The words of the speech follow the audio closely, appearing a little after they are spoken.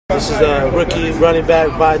This is rookie running back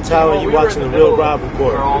Vital, and you're watching the Real Rob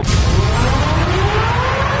Report.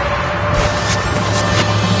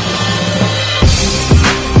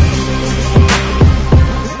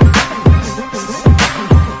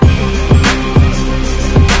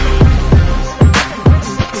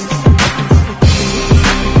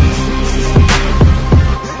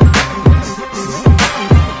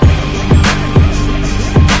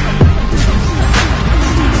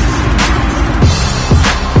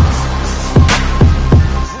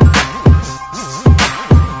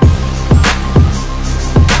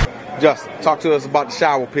 Justin, talk to us about the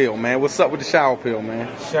shower pill, man. What's up with the shower pill, man?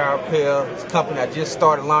 Shower pill is a company I just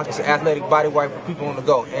started launching. It's an athletic body wipe for people on the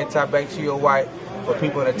go. Antibacterial wipe for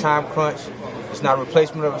people in a time crunch. It's not a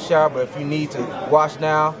replacement of a shower, but if you need to wash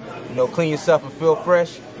now, clean yourself and feel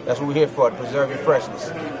fresh, that's what we're here for, to preserve your freshness.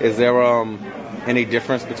 Is there any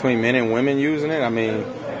difference between men and women using it? I mean,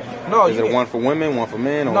 no. Is it one for women, one for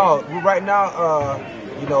men? Or? No, right now,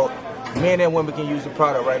 men and women can use the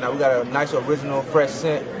product right now. We got a nice original fresh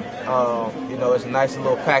scent. It's a nice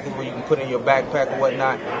little package where you can put in your backpack or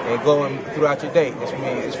whatnot and go throughout your day.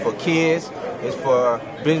 It's for kids, it's for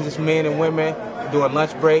businessmen and women doing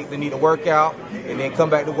lunch break, they need a workout, and then come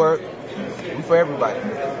back to work. It's for everybody.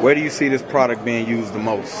 Where do you see this product being used the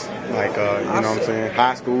most? Like, what I'm saying?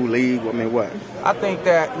 High school, league, what? I think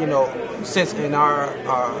that, since in our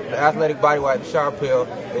the athletic body wipe, the shower pill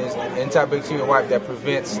is an antibacterial wipe that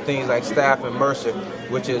prevents things like staph and MRSA,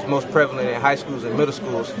 which is most prevalent in high schools and middle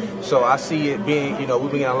schools. So I see it being, we've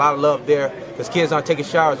been getting a lot of love there because kids aren't taking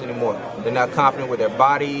showers anymore. They're not confident with their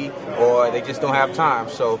body or they just don't have time.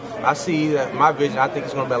 So I see that my vision, I think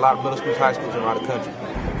it's going to be a lot of middle schools, high schools around the country.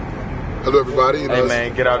 Hello, everybody. Hey,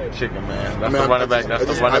 man, get out the chicken, man. That's the running back. That's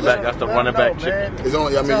the running back chicken. It's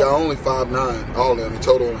only, y'all only 5'9", all of them,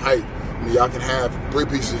 total in height. Y'all can have 3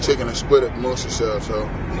 pieces of chicken and split it amongst yourselves. So,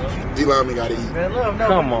 D-Lineman got to eat. Man, look,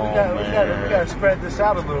 come on, man. We got to spread this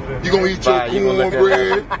out a little bit. You gonna eat your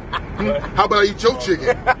cornbread? How about I eat your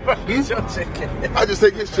chicken? Eat your chicken. I just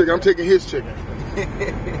take his chicken. I'm taking his chicken.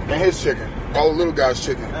 And his chicken. All the little guys'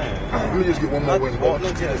 chicken. Let me just get one more wing. Walk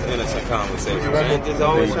into this innocent conversation, man. Just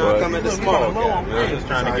always trying to come at the small guy. I'm just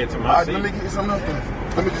trying to get to my seat. Let me get something else then.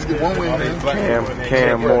 Let me just get one wing, man.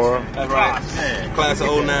 Cam Moore. That's right. Class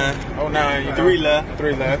of 09. 09. 3 left.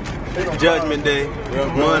 3 left. Judgment Day.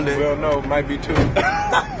 Monday. Well, no, might be 2.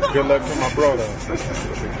 Good luck to my brother.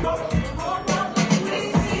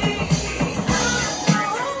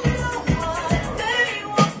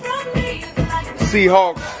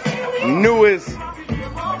 Seahawks' newest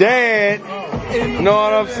dad, know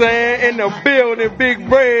what I'm saying? In the building, Big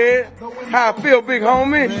Bread. How I feel, big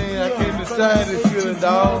homie? Man, I can't decide this feeling,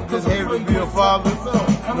 dog. Just happy to be a father. You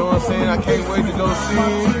know what I'm saying? I can't wait to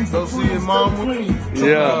go see his mama.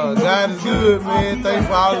 Yeah. God is good, man. Thanks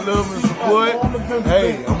for all the love and support.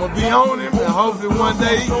 Hey, I'm going to be on him, and hopefully one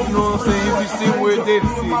day, you know what I'm saying, he'll be sitting where his daddy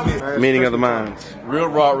sitting. Meeting of the minds. Real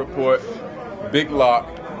Raw Report, Big Lock,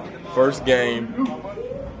 first game.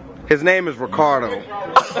 His name is Ricardo.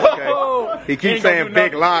 Okay? He keeps saying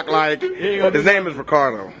Big Lock like his name is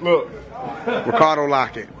Ricardo. Look. Ricardo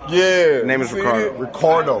Lockett. Yeah. His name is Ricardo.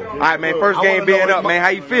 Ricardo. All right, man. First game being up, man. How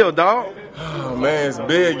you feel, dog? Oh, man, it's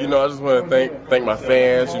big. I just want to thank my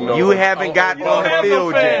fans. You haven't got on the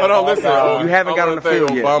field yet. Hold on, listen. You haven't got on the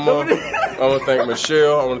field yet. Obama. I want to thank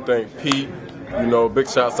Michelle. I want to thank Pete. Big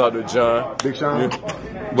shouts out to John. Big Sean.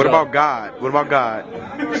 What about God? What about God?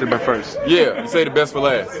 Should have been first. Yeah, you say the best for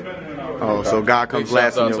last. Oh, so God comes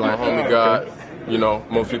last in your life. Shouts out to my homie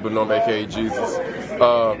God. Most people know him, aka Jesus.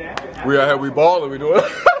 We out here, we balling, we doing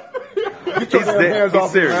He's serious.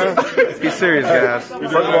 He's serious, guys.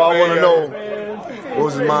 First of all, I want to know what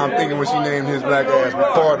was his mom thinking when she named his black ass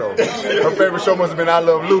Ricardo. Her favorite show must have been I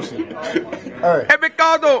Love Lucy. Hey,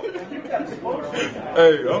 Ricardo!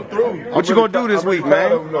 Hey, I'm through. What you gonna do this week,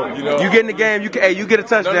 man? You get in the game. You get a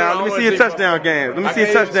touchdown. Let me see a touchdown game. Let me see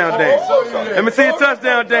a touchdown dance. Let me see a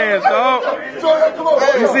touchdown dance, dog.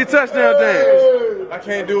 Let me see a touchdown dance. I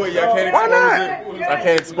can't do it yet. I can't expose it. I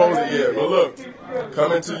can't expose it yet. But look,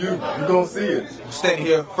 coming to you, you gonna see it. Standing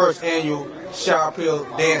here, first annual shower pill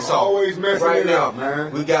dance off. Always messing right it now, up,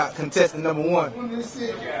 man. We got contestant number 1,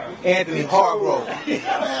 Anthony Hargrove.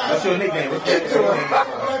 What's your nickname? They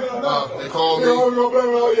call me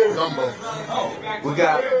Gumbo. We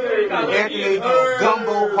got Anthony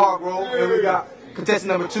Gumbo Hargrove, and we got contestant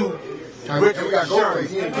number 2, Richard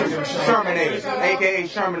Shermanator, a.k.a.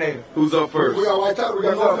 Shermanator. Who's up first? We got White Top. We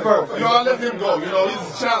got Who's up first? I let him go. He's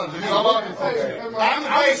a challenge.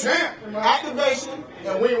 Activation,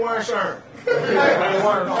 and we ain't wearing shirt. Drop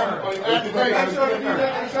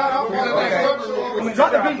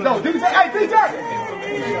the beat though. DJ, hey DJ.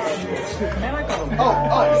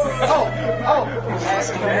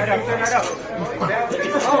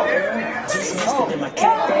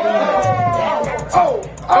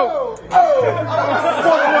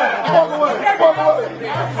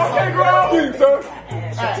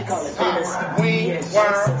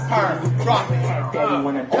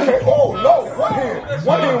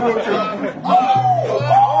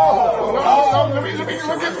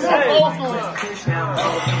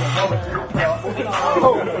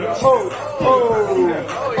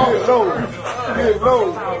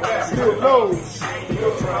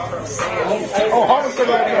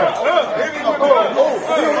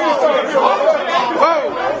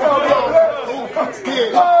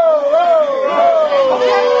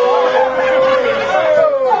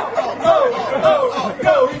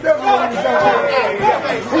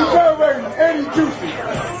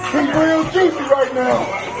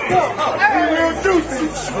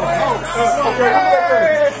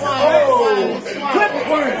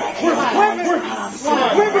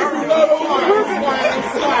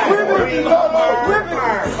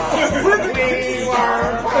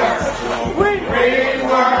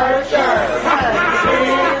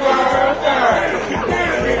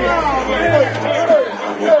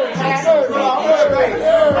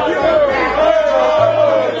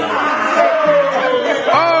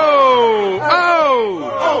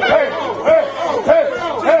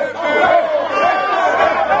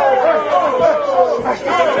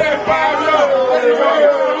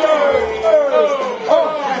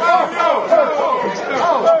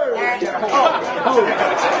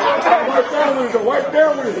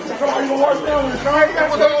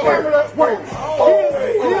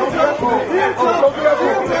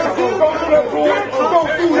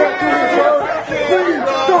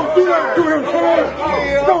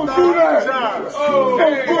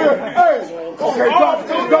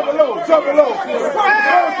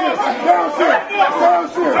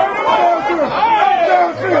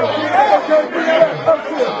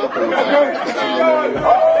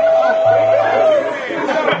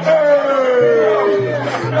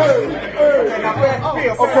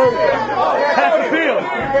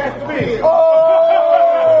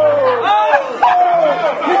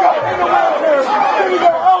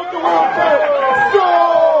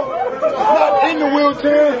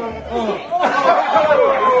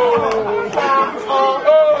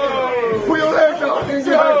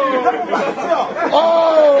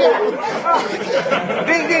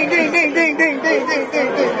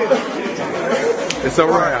 It's a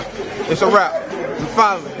wrap. It's a wrap. We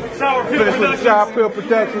finally finished with the Shower Pill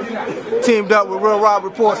Productions. Teamed up with Real Rob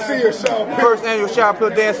Report. First annual Shower Pill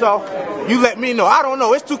Dance Off. You let me know. I don't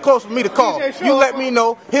know. It's too close for me to call. You let me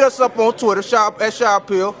know. Hit us up on Twitter at Shower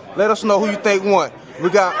Pill. Let us know who you think won. We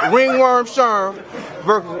got Ringworm Sherm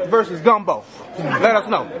versus Gumbo. Let us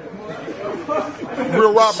know.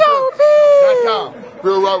 RealRobReport.com.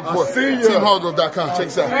 Real Rob Report. TeamHardGirl.com. Check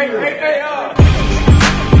us out.